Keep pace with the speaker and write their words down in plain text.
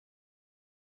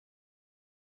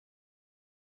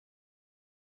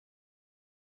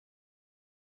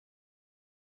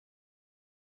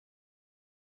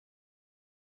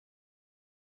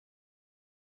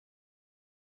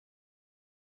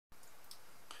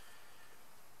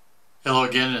Hello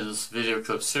again in this video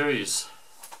clip series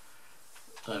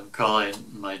I'm calling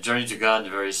My Journey to God in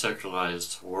a Very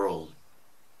Secularized World.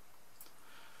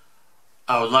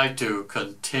 I would like to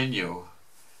continue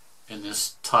in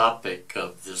this topic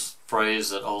of this phrase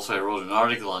that also I wrote an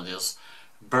article on this,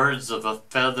 birds of a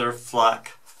feather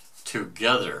flock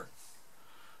together,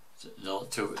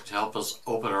 to help us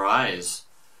open our eyes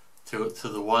to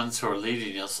the ones who are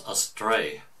leading us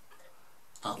astray,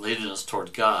 not leading us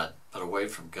toward God, but away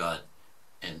from God,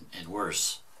 and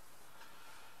worse.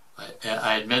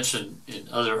 I had mentioned in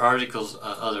other articles,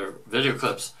 other video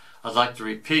clips, I'd like to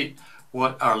repeat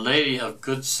what Our Lady of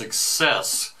Good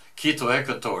Success, Quito,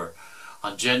 Ecuador,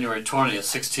 on January 20th,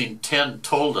 1610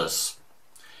 told us.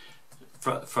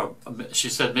 She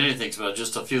said many things, but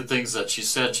just a few things that she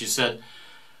said. She said,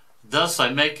 "Thus I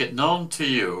make it known to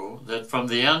you that from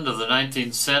the end of the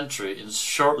 19th century and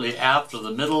shortly after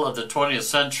the middle of the 20th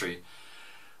century,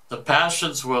 the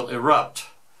passions will erupt,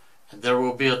 and there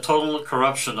will be a total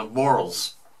corruption of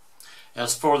morals.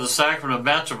 As for the sacrament of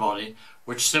matrimony,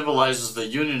 which symbolizes the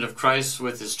union of Christ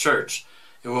with His church,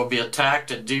 it will be attacked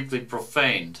and deeply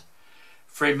profaned.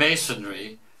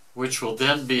 Freemasonry, which will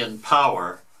then be in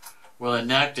power, will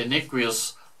enact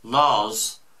iniquitous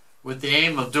laws with the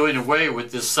aim of doing away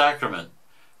with this sacrament,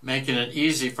 making it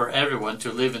easy for everyone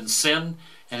to live in sin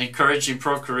and encouraging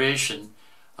procreation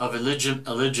of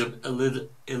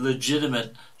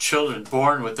illegitimate children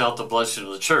born without the blessing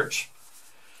of the church."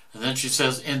 And then she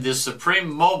says, "In this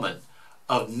supreme moment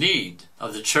of need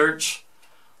of the church,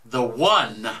 the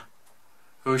one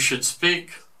who should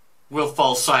speak will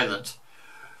fall silent."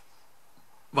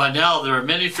 By now there are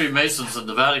many Freemasons in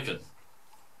the Vatican.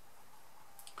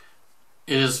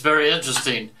 It is very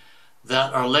interesting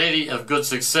that Our Lady of Good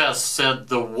Success said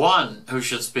the one who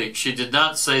should speak. She did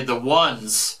not say the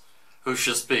ones who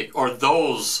should speak, or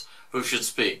those who should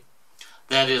speak.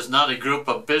 That is not a group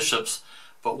of bishops,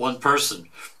 but one person.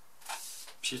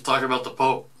 She's talking about the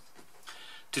Pope.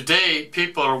 Today,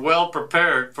 people are well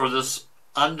prepared for this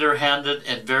underhanded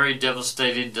and very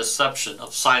devastating deception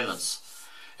of silence.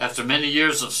 After many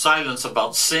years of silence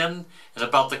about sin and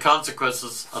about the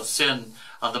consequences of sin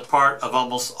on the part of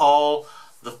almost all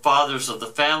the fathers of the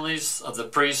families, of the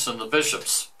priests and the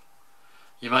bishops.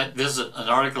 You might visit an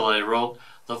article I wrote,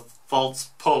 "The False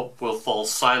Pope Will Fall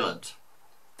Silent."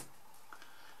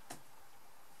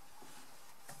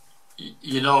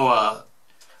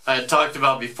 I had talked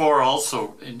about before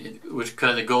also, which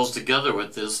kind of goes together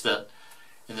with this, that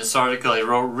in this article I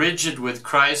wrote, "Rigid with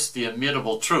Christ, the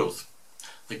immutable truth.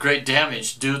 The great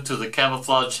damage due to the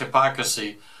camouflaged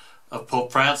hypocrisy of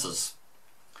Pope Francis."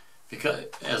 Because,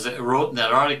 as I wrote in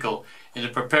that article, in a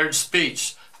prepared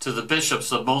speech to the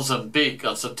bishops of Mozambique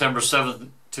on September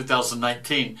 7,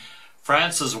 2019,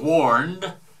 Francis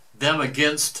warned them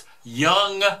against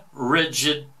young,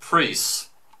 rigid priests.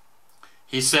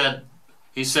 He said,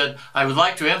 "I would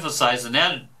like to emphasize an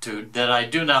attitude that I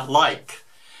do not like,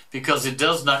 because it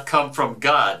does not come from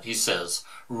God," he says.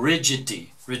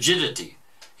 Rigidity.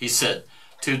 He said,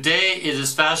 "Today it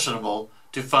is fashionable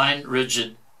to find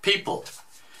rigid people."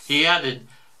 He added,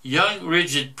 "Young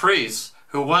rigid priests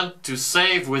who want to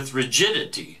save with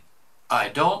rigidity, I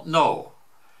don't know,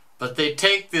 but they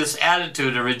take this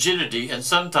attitude of rigidity and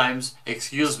sometimes,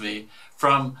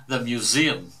 from the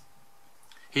museum."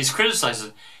 He's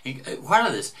criticizing, what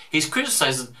are this? He's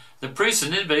criticizing the priest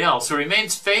and anybody else who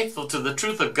remains faithful to the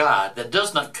truth of God that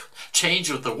does not change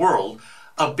with the world,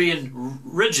 of being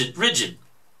rigid,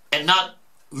 and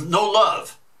no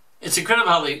love. It's incredible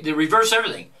how they reverse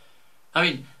everything. I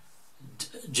mean,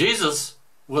 Jesus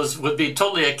would be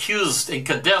totally accused and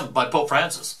condemned by Pope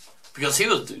Francis, because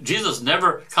Jesus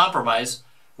never compromised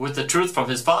with the truth from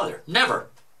his Father. Never.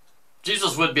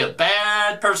 Jesus would be a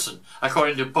bad person,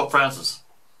 according to Pope Francis.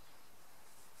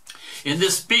 In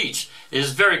this speech, it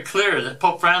is very clear that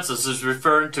Pope Francis is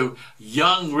referring to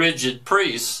young, rigid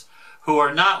priests who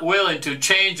are not willing to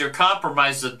change or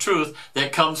compromise the truth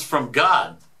that comes from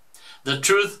God. The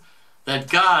truth that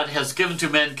God has given to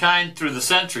mankind through the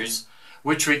centuries,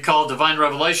 which we call divine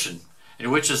revelation,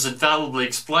 and which is infallibly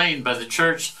explained by the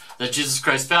church that Jesus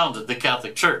Christ founded, the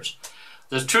Catholic Church.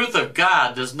 The truth of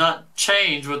God does not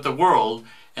change with the world,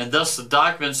 and thus the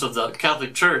documents of the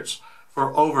Catholic Church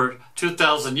for over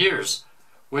 2,000 years,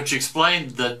 which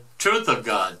explain the truth of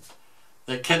God,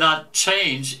 that cannot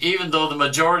change, even though the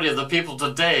majority of the people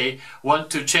today want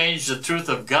to change the truth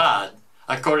of God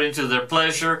according to their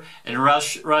pleasure and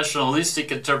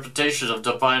rationalistic interpretation of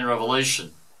divine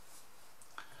revelation.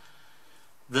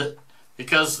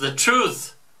 Because the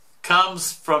truth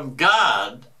comes from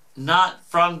God, not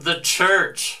from the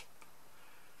church.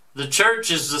 The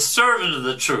church is the servant of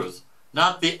the truth,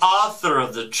 not the author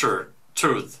of the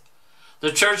truth.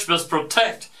 The church must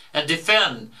protect and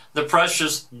defend the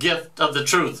precious gift of the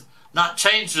truth, not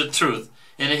change the truth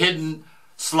in a hidden,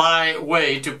 sly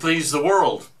way to please the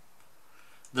world.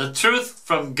 The truth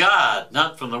from God,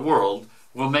 not from the world,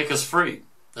 will make us free.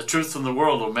 The truth from the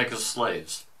world will make us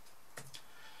slaves.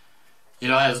 You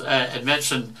know, as I had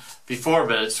mentioned before,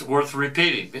 but it's worth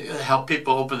repeating, help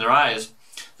people open their eyes,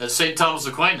 that St. Thomas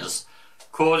Aquinas,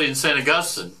 quoting St.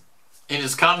 Augustine, in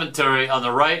his commentary on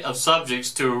the right of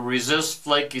subjects to resist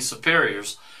flaky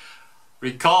superiors,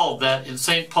 recalled that in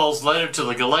St. Paul's letter to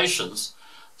the Galatians,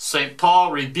 St.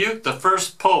 Paul rebuked the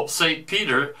first pope, St.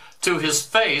 Peter, to his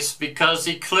face because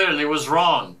he clearly was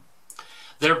wrong.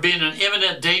 There being an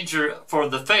imminent danger for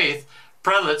the faith,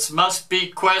 prelates must be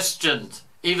questioned,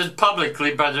 even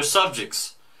publicly, by their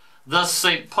subjects. Thus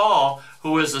St. Paul,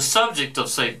 who is the subject of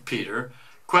St. Peter,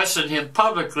 questioned him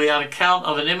publicly on account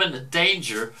of an imminent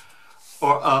danger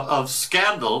or of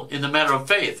scandal in the matter of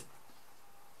faith.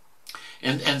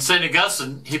 And St.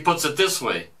 Augustine, he puts it this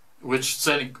way, which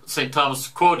St. Thomas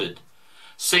quoted.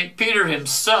 St. Peter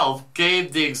himself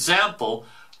gave the example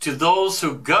to those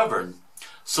who govern,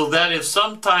 so that if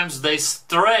sometimes they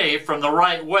stray from the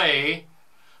right way,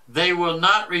 they will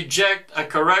not reject a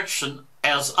correction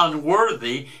as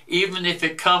unworthy, even if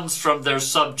it comes from their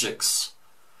subjects.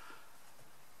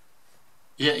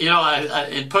 You know,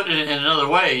 I put it in another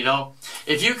way, you know,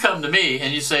 if you come to me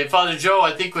and you say, Father Joe,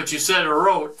 I think what you said or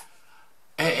wrote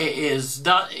is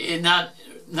not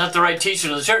the right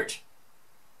teaching of the church.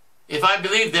 If I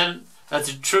believe then that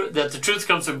the truth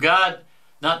comes from God,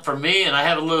 not from me, and I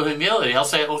have a little humility, I'll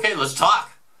say, okay, let's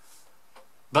talk.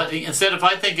 But instead, if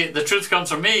I think the truth comes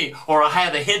from me, or I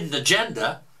have a hidden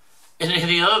agenda in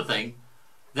any other thing,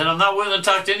 then I'm not willing to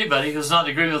talk to anybody who's not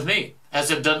agreeing with me, as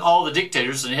have done all the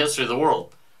dictators in the history of the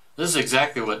world. This is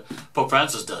exactly what Pope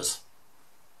Francis does.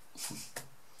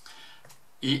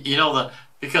 You know,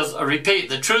 because I repeat,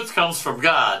 the truth comes from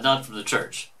God, not from the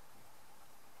church.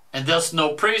 And thus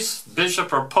no priest,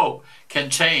 bishop, or pope can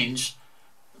change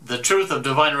the truth of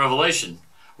divine revelation,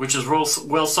 which is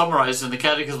well summarized in the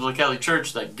Catechism of the Catholic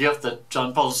Church, that gift that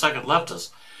John Paul II left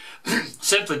us.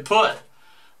 Simply put,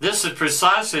 this is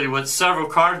precisely what several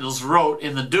cardinals wrote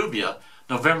in the Dubia,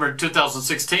 November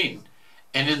 2016,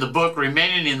 and in the book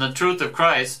Remaining in the Truth of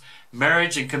Christ,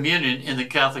 Marriage and Communion in the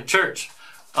Catholic Church,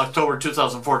 October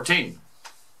 2014.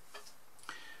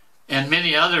 And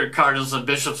many other cardinals and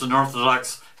bishops and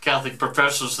Orthodox Catholic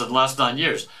professors in the last 9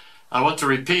 years. I want to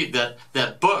repeat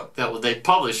that book that they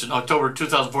published in October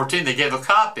 2014, they gave a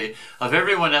copy of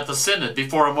everyone at the Synod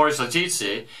before Amoris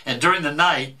Laetitia, and during the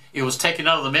night it was taken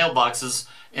out of the mailboxes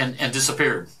and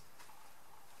disappeared.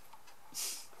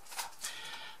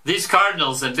 These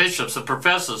cardinals and bishops and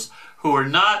professors who were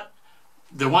not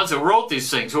the ones that wrote these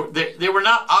things, they were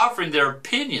not offering their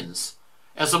opinions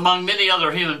as among many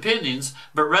other human opinions,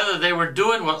 but rather they were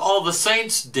doing what all the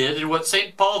saints did and what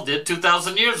St. Paul did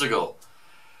 2,000 years ago.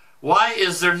 Why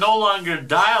is there no longer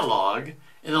dialogue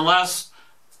in the last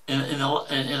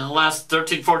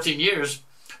 13, 14 years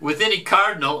with any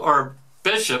cardinal or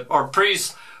bishop or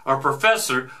priest or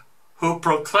professor who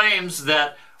proclaims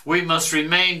that we must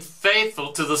remain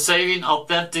faithful to the saving,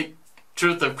 authentic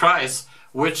truth of Christ,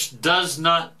 which does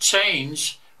not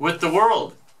change with the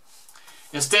world?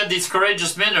 Instead, these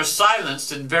courageous men are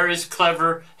silenced in various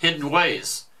clever, hidden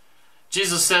ways.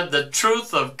 Jesus said, the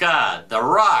truth of God, the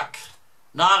rock,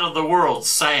 not of the world,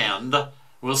 sand,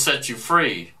 will set you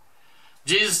free.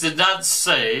 Jesus did not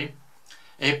say,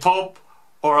 a pope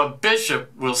or a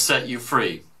bishop will set you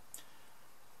free.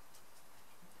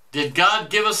 Did God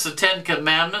give us the 10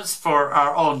 Commandments for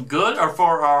our own good or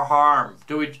for our harm?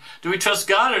 Do we trust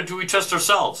God or do we trust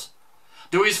ourselves?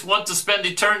 Do we want to spend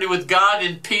eternity with God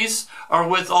in peace, or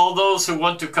with all those who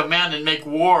want to command and make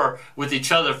war with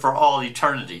each other for all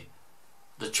eternity?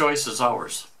 The choice is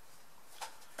ours.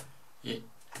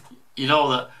 You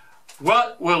know,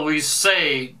 what will we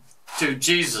say to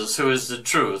Jesus, who is the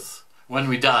truth, when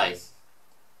we die?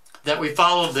 That we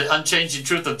follow the unchanging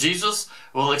truth of Jesus,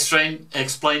 will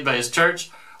explained by his church,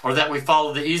 or that we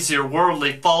follow the easier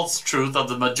worldly false truth of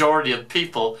the majority of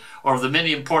people, or of the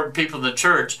many important people in the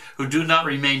church who do not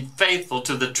remain faithful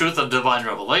to the truth of divine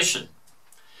revelation?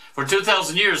 For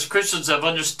 2,000 years, Christians have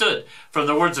understood from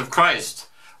the words of Christ,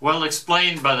 well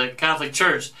explained by the Catholic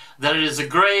Church, that it is a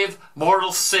grave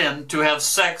mortal sin to have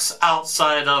sex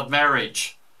outside of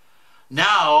marriage.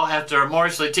 Now, after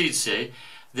Amoris Laetitia,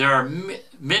 there are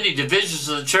many divisions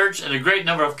in the church, and a great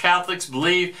number of Catholics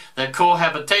believe that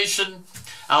cohabitation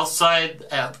outside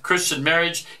Christian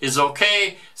marriage is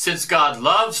okay since God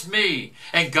loves me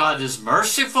and God is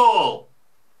merciful.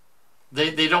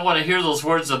 They don't want to hear those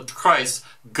words of Christ,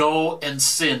 go and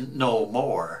sin no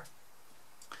more.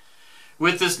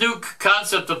 With this new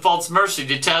concept of false mercy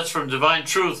detached from divine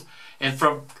truth and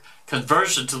from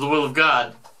conversion to the will of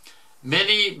God,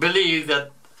 many believe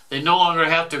that they no longer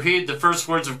have to heed the first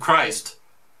words of Christ,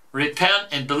 repent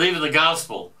and believe in the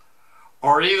gospel,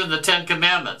 or even the 10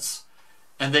 Commandments,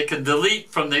 and they can delete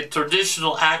from the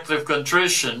traditional act of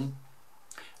contrition,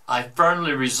 I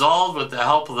firmly resolve with the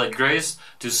help of thy grace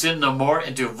to sin no more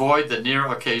and to avoid the near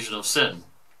occasion of sin.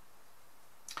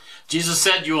 Jesus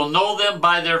said, you will know them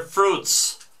by their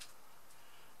fruits.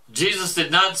 Jesus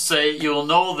did not say you will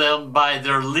know them by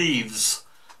their leaves,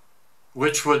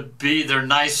 which would be their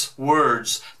nice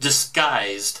words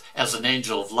disguised as an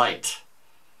angel of light.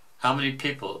 How many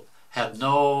people have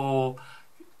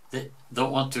they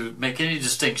don't want to make any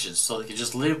distinctions so they can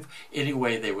just live any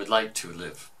way they would like to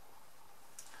live?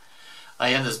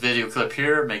 I end this video clip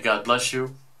here. May God bless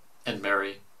you and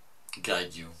Mary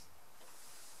guide you.